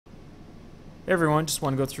Hey everyone, just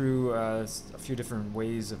want to go through a few different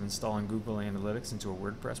ways of installing Google Analytics into a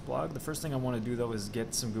WordPress blog. The first thing I want to do though is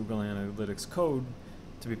get some Google Analytics code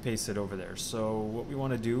to be pasted over there. So what we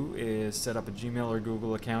want to do is set up a Gmail or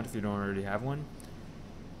Google account if you don't already have one.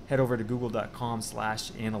 Head over to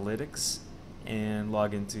google.com/analytics and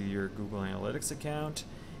log into your Google Analytics account.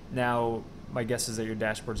 Now, my guess is that your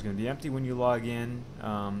dashboard is going to be empty when you log in.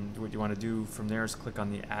 What you want to do from there is click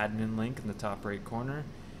on the admin link in the top right corner.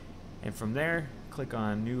 And from there, click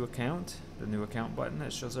on New Account, the New Account button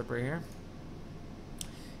that shows up right here.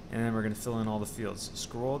 And then we're going to fill in all the fields.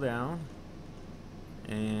 Scroll down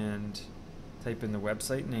and type in the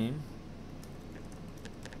website name,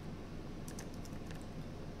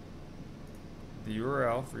 the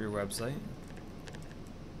URL for your website,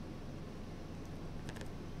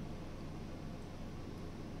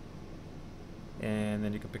 and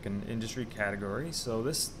then you can pick an industry category. So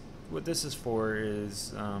what this is for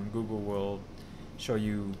is Google will show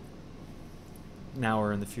you now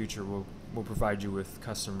or in the future will provide you with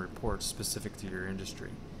custom reports specific to your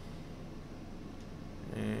industry.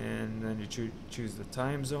 And then you choose the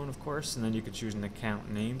time zone, of course, and then you could choose an account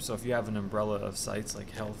name. So if you have an umbrella of sites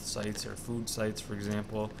like health sites or food sites, for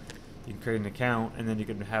example, you can create an account and then you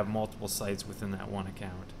can have multiple sites within that one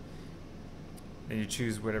account. Then you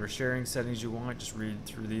choose whatever sharing settings you want. Just read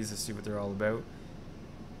through these to see what they're all about.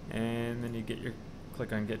 And then you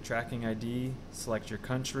click on Get Tracking ID, select your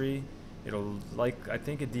country. I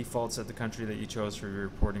think it defaults at the country that you chose for your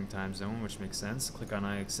reporting time zone, which makes sense. Click on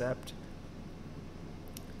I accept.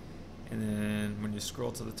 And then when you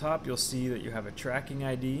scroll to the top, you'll see that you have a tracking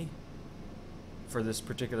ID for this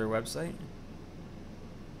particular website.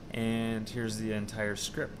 And here's the entire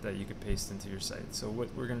script that you could paste into your site. So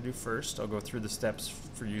what we're going to do first, I'll go through the steps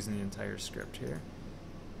for using the entire script here.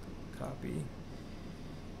 Copy.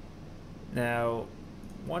 Now,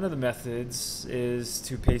 one of the methods is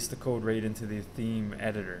to paste the code right into the theme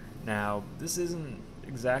editor. Now, this isn't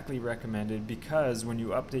exactly recommended because when you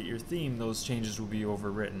update your theme, those changes will be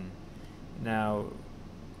overwritten. Now,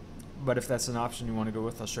 but if that's an option you want to go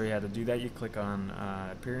with, I'll show you how to do that. You click on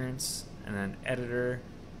Appearance and then Editor,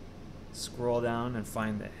 scroll down and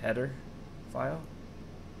find the header file.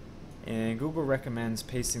 And Google recommends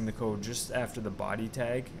pasting the code just after the body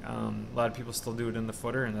tag. A lot of people still do it in the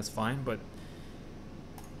footer, and that's fine, but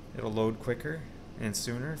it'll load quicker and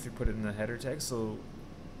sooner if you put it in the header tag. So,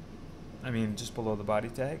 just below the body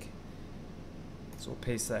tag. So we'll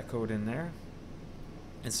paste that code in there.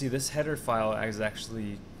 And see, this header file is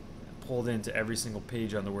actually pulled into every single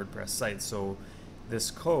page on the WordPress site. So this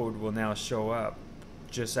code will now show up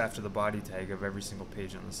just after the body tag of every single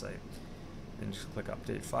page on the site. And just click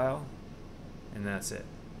Update File, and that's it.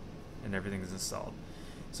 And everything is installed.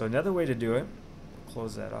 So another way to do it,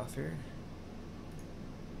 close that off here.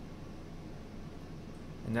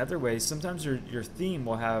 Another way, sometimes your theme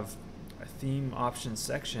will have a theme options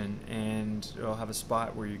section, and it'll have a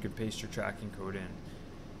spot where you can paste your tracking code in.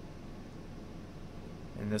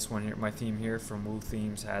 And this one here, my theme here from Woo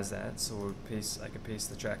Themes has that, so I can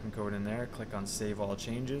paste the tracking code in there, click on Save All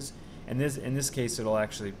Changes, and in this case it'll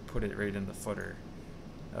actually put it right in the footer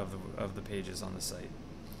of the pages on the site.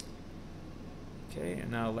 Okay,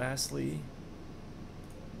 and now lastly,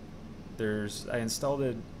 I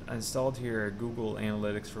installed here a Google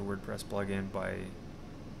Analytics for WordPress plugin by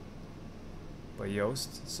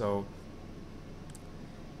Yoast. So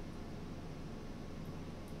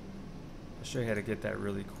I'll show you how to get that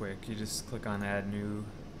really quick. You just click on Add New,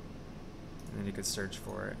 and then you could search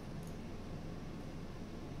for it.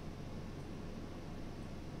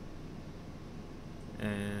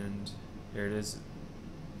 And here it is,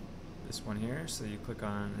 this one here. So you click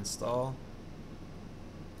on Install,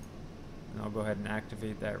 and I'll go ahead and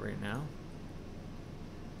activate that right now.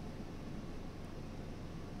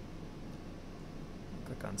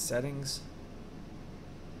 Click on Settings.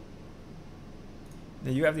 Now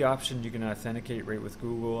you have the option, you can authenticate right with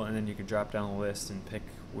Google, and then you can drop down the list and pick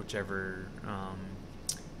whichever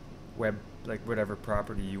whatever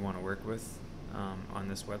property you want to work with on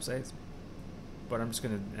this website. But I'm just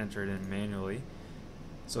going to enter it in manually.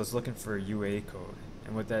 So it's looking for a UA code,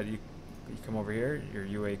 and with that you come over here, your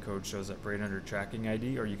UA code shows up right under Tracking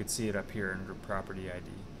ID, or you could see it up here under Property ID.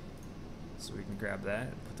 So we can grab that,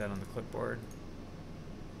 put that on the clipboard,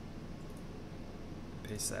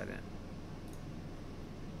 paste that in.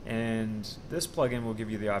 And this plugin will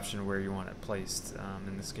give you the option where you want it placed.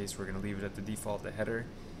 In this case, we're going to leave it at the default, the header.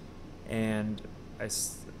 And I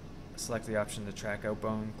select the option to track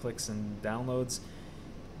outbound clicks and downloads.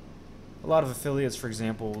 A lot of affiliates, for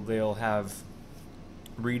example, they'll have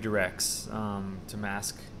redirects to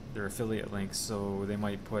mask their affiliate links. So they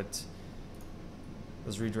might put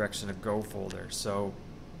those redirects in a Go folder. So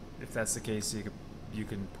if that's the case, you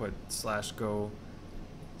can put /go/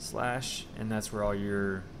 and that's where all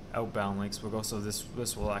your outbound links will go. So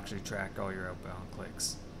this will actually track all your outbound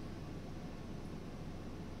clicks.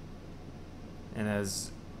 And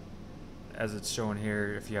as it's shown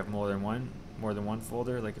here, if you have more than one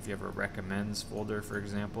folder, like if you have a recommends folder, for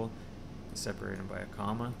example, you separate them by a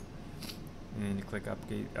comma, and then you click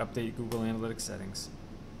update Google Analytics settings,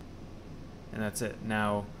 and that's it.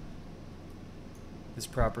 Now this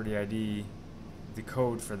property ID, the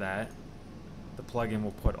code for that, the plugin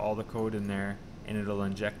will put all the code in there, and it'll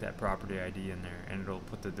inject that property ID in there, and it'll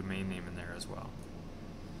put the domain name in there as well.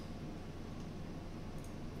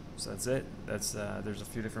 So that's it. There's a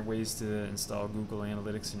few different ways to install Google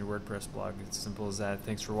Analytics in your WordPress blog. It's simple as that.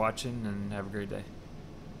 Thanks for watching, and have a great day.